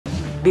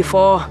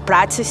before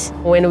practice,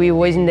 when we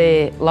was in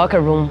the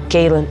locker room,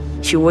 Caitlin,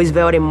 she was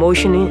very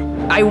emotional.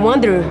 I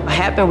wonder what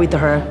happened with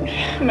her.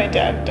 My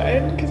dad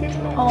died because he's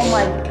not. Oh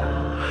my God.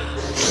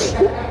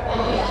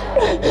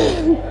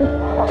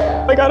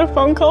 I got a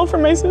phone call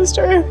from my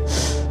sister.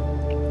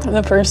 And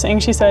the first thing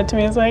she said to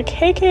me is like,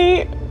 "Hey,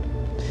 Kate,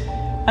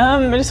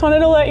 I just wanted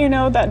to let you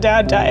know that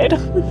Dad died."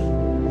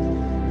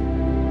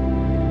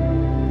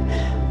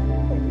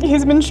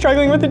 He's been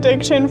struggling with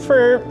addiction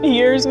for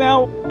years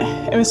now.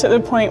 It was to the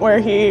point where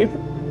he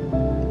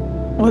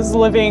was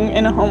living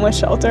in a homeless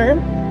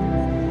shelter.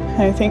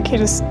 I think he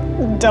just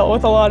dealt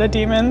with a lot of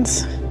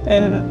demons,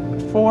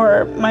 and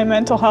for my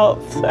mental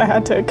health, I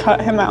had to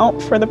cut him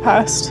out for the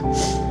past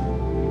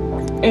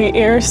 8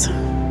 years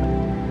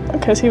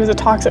because he was a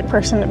toxic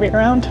person to be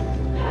around.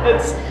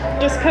 It's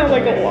just kind of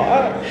like a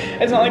lot.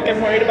 It's not like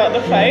I'm worried about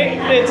the fight.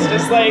 It's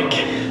just like,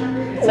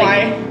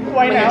 why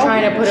when now? You're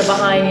trying to put it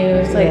behind you,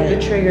 it's like the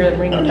trigger to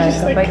bring it back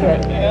up. I get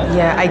it.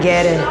 Yeah, I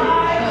get it.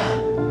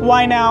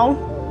 Why now?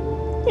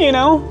 You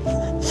know?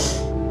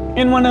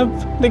 In one of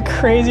the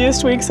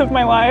craziest weeks of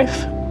my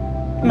life,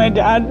 my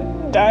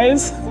dad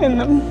dies in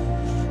the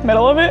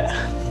middle of it.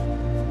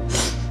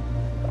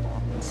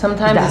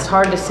 Sometimes it's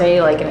hard to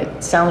say, like, and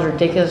it sounds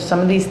ridiculous. Some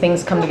of these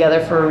things come together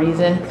for a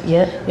reason.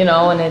 Yeah. You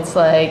know, and it's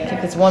like,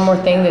 if it's one more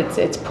thing that's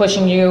it's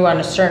pushing you on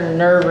a certain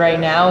nerve right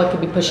now, it could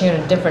be pushing you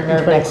on a different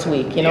nerve next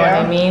week. You know what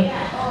I mean?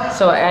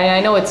 So I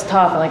know it's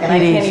tough. Like, and I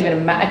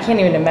can't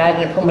even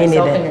imagine to put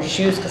myself in your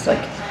shoes, because,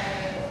 like,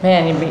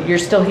 man, you're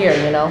still here,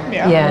 you know?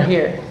 Yeah. You're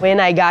here.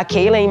 When I got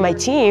Kayla in my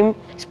team,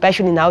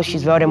 especially now,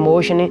 she's very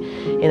emotional,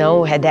 you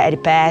know, her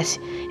dad passed,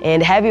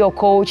 and having your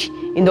coach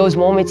in those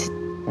moments,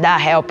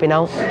 that help, you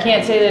know? You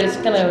can't say that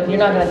you're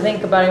not gonna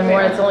think about it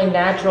anymore, it's only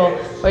natural.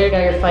 Or you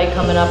got your fight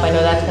coming up, I know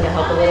that's gonna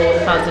help a little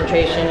with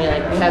concentration, you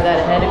have that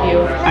ahead of you.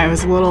 I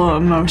was a little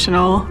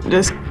emotional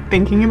just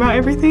thinking about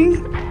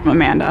everything.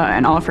 Amanda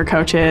and all of her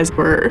coaches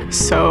were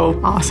so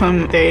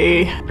awesome.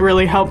 They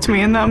really helped me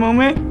in that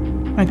moment.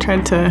 I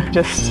tried to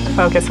just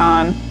focus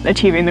on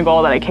achieving the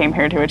goal that I came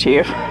here to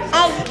achieve.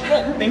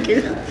 Thank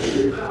you.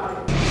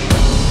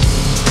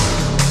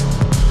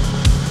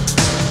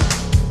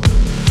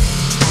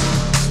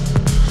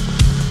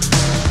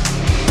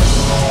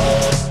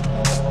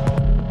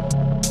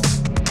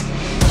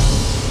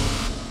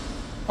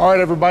 All right,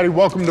 everybody,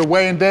 welcome to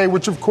weigh-in day,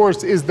 which of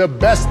course is the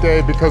best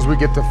day because we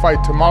get to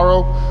fight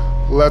tomorrow.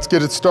 Let's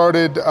get it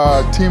started.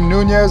 Team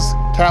Nunes,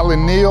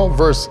 Caitlin Neal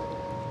versus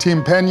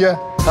Team Peña,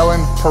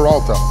 Helen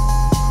Peralta.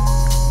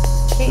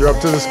 You're up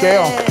to the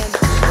scale.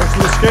 Up to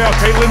the scale,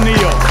 Caitlin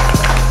Neal.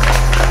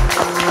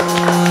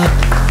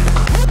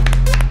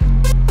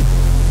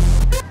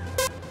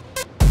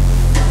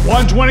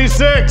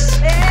 $126.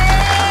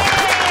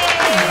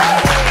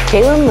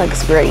 Caitlin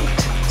looks great.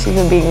 She's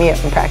been beating me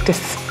up in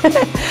practice.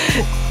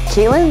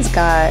 Caitlin's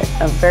got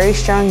a very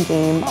strong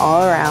game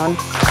all around.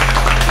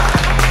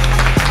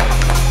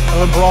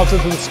 Helen Peralta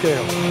to the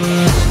scale.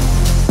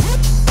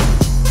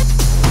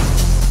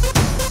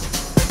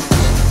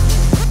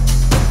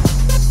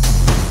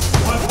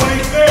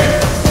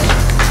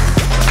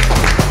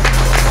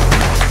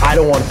 I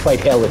don't want to fight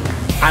Helen.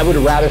 I would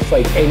rather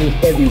fight any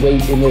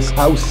heavyweight in this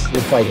house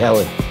than fight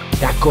Helen.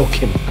 That girl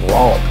can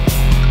brawl.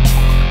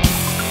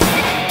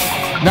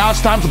 Now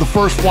it's time for the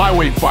first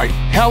flyweight fight.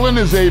 Helen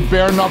is a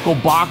bare-knuckle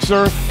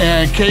boxer,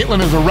 and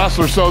Caitlin is a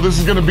wrestler, so this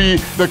is gonna be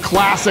the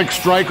classic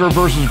striker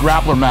versus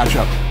grappler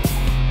matchup.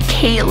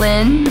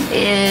 Caitlin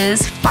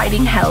is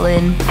fighting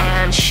Helen,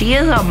 and she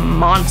is a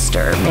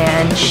monster,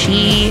 man.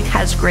 She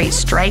has great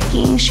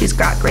striking. She's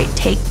got great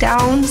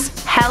takedowns.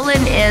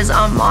 Helen is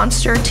a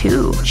monster,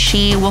 too.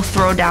 She will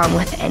throw down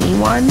with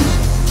anyone.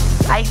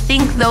 I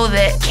think, though,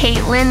 that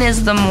Caitlin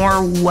is the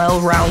more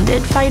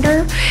well-rounded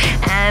fighter,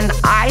 and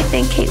I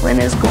think Caitlin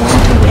is going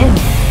to win.